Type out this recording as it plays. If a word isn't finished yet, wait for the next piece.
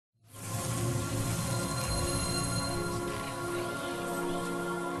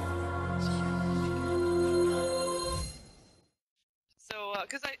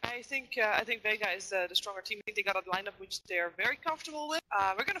because I think Vega is the stronger team. I think they got a lineup which they are very comfortable with.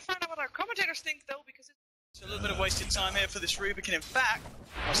 We're gonna find out what our commentators think though, because it's a little bit of wasted time here for this Rubick, and in fact,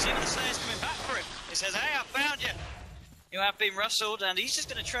 I've seen the Slayer's coming back for him. He says, "Hey, I found you. You have been rustled," and he's just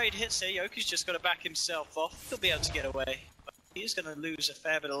going to trade hits here. Yoky's just got to back himself off. He'll be able to get away. But he's going to lose a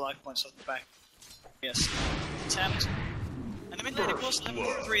fair bit of life points off the back. Yes. Attempt. And the mid lane, of course, level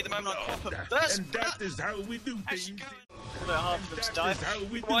 3 at the moment on Copper. Burst! And that is how we do things. A little bit hard for them to dive.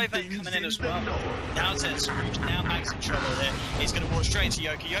 Wyvern coming in as well. Now Zed's screwed. Now Mag's in trouble there. He's going to walk straight into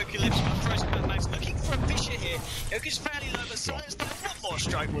Yoky. Yoky lives by throws back. Mag's looking for a Fisher here. Yoky's fairly low, but Silas down. One more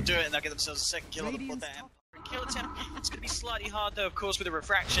strike will do it, and they'll get themselves a second kill on the board there. Kill attempt. It's going to be slightly hard though, of course, with the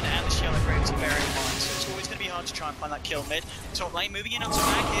refraction and the shell upgrade to bear in mind. So it's always going to be hard to try and find that kill mid. Top lane moving in onto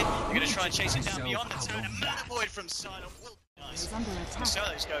Mag here. They're going to try and chase it down beyond the turn. And Mana Void from Silent will be nice.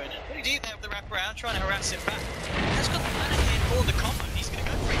 Solo's going in. What do you do there with the wraparound? Trying to harass him back. Has got the mana here for the combo. He's going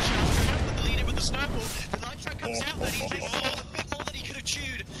to go for it. Straight with the leader with the snowball. The light track comes out. Then he takes the big ball that he could have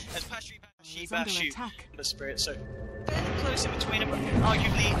chewed as Bashu the spirit. So fairly close in between them, but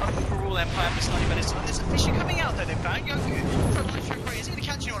arguably overall Empire for slightly better time. There's a Fisher coming out though. They found Yoku for a light track break. Is he going to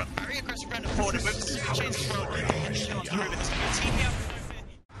catch you on a very aggressive random forward and whip the super chains as well? There's going to be a team out for no fear.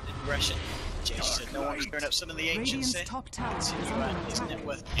 Aggression. James said no one's stirring up some of the ancients here. His net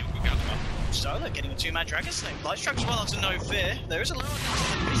worth. Solo getting a 2-man Dragon Slave. Light track as well onto No Fear. There is a low on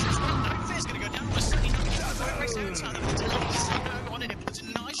Fisher as well. No Fear's going to go down almost certainly. Wanted it, puts it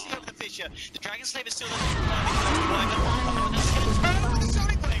nicely over the Fisher. The Dragon Slave is still there.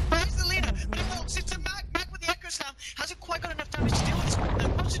 Where's the Lina? But it walks into Mag. Mag with the Echo Slam. Hasn't quite got enough damage to deal with this. The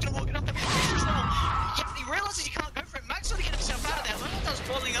Pops is going to walk it up. There is Fisher as well. Yet he realises he can't go for it. Mag's going to get himself out of there. Alohadance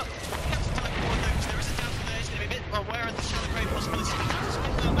falling up. He has to time forward though, because there is a down from there. It's going to be a bit aware of the shallow grave possibilities. But now it's a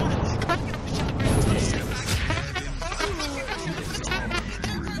bit low mana. Can't get off the shallow grave. It's got to step back.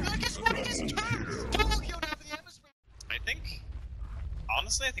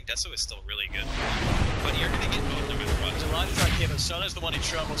 Honestly, I think Dazzle is still really good, but you're gonna get both no matter what. There's a light track here, but Solo's the one in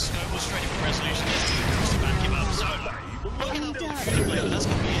trouble. Snowball straight in for resolution. There's 2 moves to back him up. Solo. Look at that. That's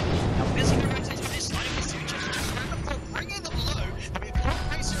gonna be it. Now, busy the rotates with this sliding this two just random for bringing them low. I mean, if you're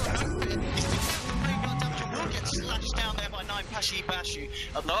racer or no fear, he's taking out the play guard damage and will get slashed down there by 9 Bashu.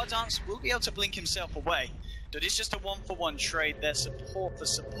 Alohadance will be able to blink himself away. But it's just a 1-for-1 trade there, support for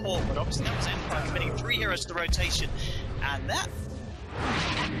support. But obviously, that was Empire committing 3 heroes to the rotation, and that.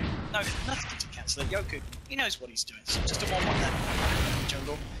 No, nothing to cancel it. Yoku, he knows what he's doing. So just a 1-1 there.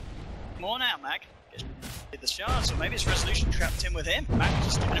 Jungle. More now, Mag. Did the shards, or maybe it's resolution trapped in with him. Mag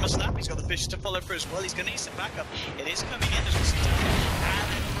just giving him a slap. He's got the Fisher to follow through as well. He's going to need some backup. It is coming in as we see down here. And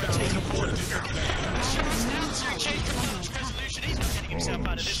then rotating forward. The shards now to change the resolution. He's not getting himself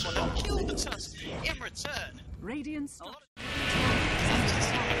out of this one. They'll kill the Tusk in return. Radiance.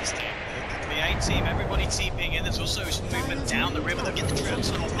 The A team, everybody TPing in. There's also movement down the river. They'll get the traps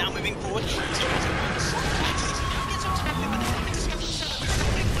off. Now moving forward.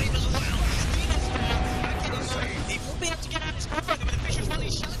 He will be able to get out of his combo with the Fisher as well.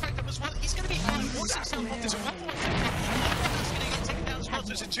 He's shallow break up as well. He's going to be fine. Force himself off this one. He's going to get taken down as well.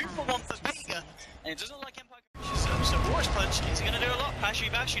 So it's a 2-for-1 for Vega. And it doesn't look like Empire. So Force Punch is going to do a lot. Bashu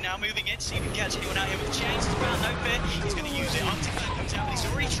now moving in. See if he can catch anyone out here with chains as well. No fear. He's going to use it. Anti-Mage comes out, but he's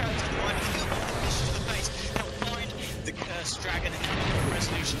already trapped to the line. He'll put the Fisher to the face. They'll find the Cursed Dragon and the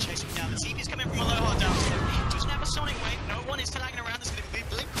Resolution chasing down. The TV's coming from Alohadance. Doesn't have a Sonic Wave. No one is tagging around. There's going to be a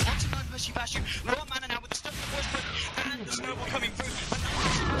blink onto Bashu. More mana now with the stuff of the Force Punch and the Snowball coming through. But now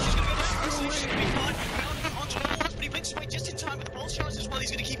Bashu's going to go down. Resolution's going to be fine. Found him onto Alohadance, but he blinks away just in time with the Pulse Charge as well.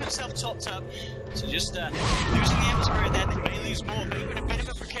 He's going to keep himself topped up. So just losing the Ember Spirit there, they may lose more, but we're in a bit of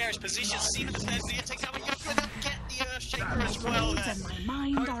a precarious position. See the stairs, Lina takes out Yoky, they'll get the Earthshaker as well there.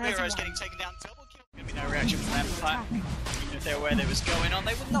 Both heroes getting taken down, double kill. Going to be no reaction from Empire. Even if they were aware they was going on,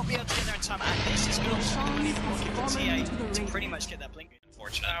 they would not be able to get there in time. And this is going to be the TA to pretty much get that blink.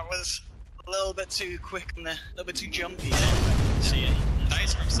 Unfortunately, that was a little bit too quick and a little bit too jumpy there. See it.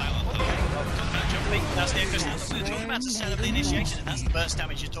 Nice from Silent though. Well, we're talking about jumping, that's the Echo Slam. We're talking about to set up the initiation, and that's the burst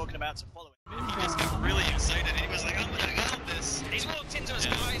damage you're talking about to follow it. He just got really excited. He was like, I'm gonna get this. He's walked into us,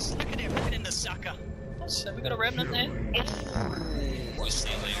 guys. Look at him, look at the sucker. Have we got a remnant there? We'll see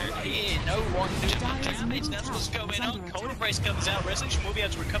later. Yeah, no one damage. That's what's going on. Cold Embrace comes out. Resolution will be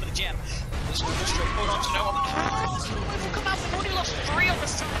able to recover the gem. This will go straight forward onto no one. Will come out. They've already lost 3 on the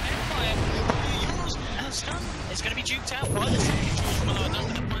side of Empire. Euros and a stun. It's going to be duped out by the second control from Alohadance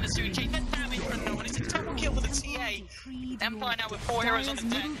with the minus 2 chain. Then damage from no one. It's a double kill for the TA. Empire now with 4 heroes on the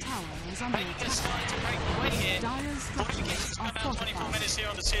deck. Vega starting to break away here. Fortifications come out 24 minutes here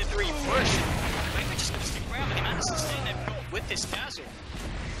on the tier 3 push. Maybe we're just going to stick around with the Anderson staying they've got with this Dazzle.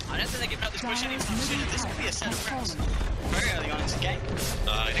 I don't think they're giving up this push anytime soon. This could be a set of rounds very early on in the game.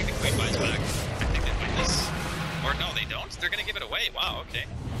 I think the Queen buys back. I think they win this. Or no, they don't. They're gonna give it away. Wow, okay.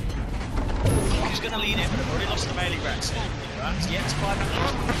 Who's going to lead in? But they've already lost the melee racks here. Right, yeah, it's 5 and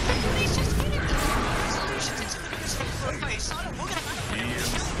he's just getting the solutions into the biggest thing for a face. I don't want to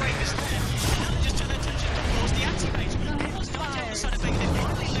break this there. Now they just turn their attention towards the anti-mage. Everyone's going down the side of Vega. They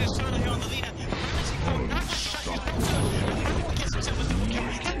finally lose turn here on the Lina. Balancing forward, not just shut his bottom. No one gets himself a double kill.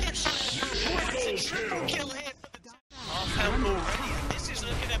 He can get shot. It's a triple kill here for the half health already. This is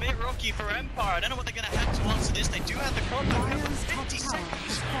looking a bit rocky for Empire. I don't know what they're going to have to answer this. They do have the combo. We have 50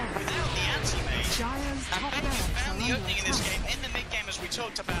 seconds without the anti-mage. And Vega found the opening in this game in the mid-game as we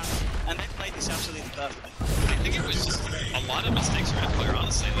talked about, and they played this absolutely perfectly. I think it was just a lot of mistakes for Empire,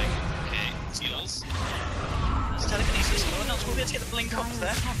 honestly. Like, okay, Seals. It's telekinesis. No one else will be able to get the blink off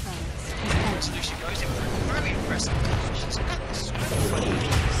there. Solution goes in for a very impressive touch. He's got this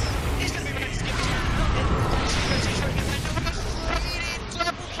he's going to be ready to give it to him.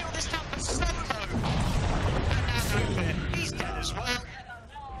 Double kill this time for Solo. And now he's dead as well.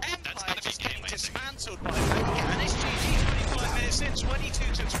 Empire just getting dismantled by Vega, and it's GG 25 minutes in,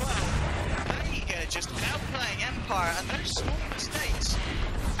 22 to 12. Vega just outplaying Empire, and those small mistakes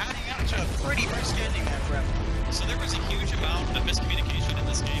adding up to a pretty brisk ending there for Empire. So there was a huge amount of miscommunication in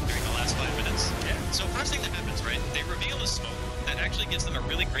this game during the last 5 minutes. Yeah. So first thing that happens, right, they reveal a smoke that actually gives them a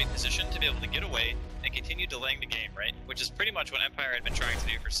really great position to be able to get away and continue delaying the game, right? Which is pretty much what Empire had been trying to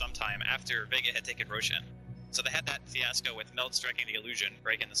do for some time after Vega had taken Roshan. So they had that fiasco with Meld striking the illusion,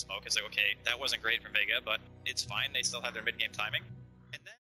 breaking the smoke. It's like, okay, that wasn't great from Vega, but it's fine. They still have their mid-game timing.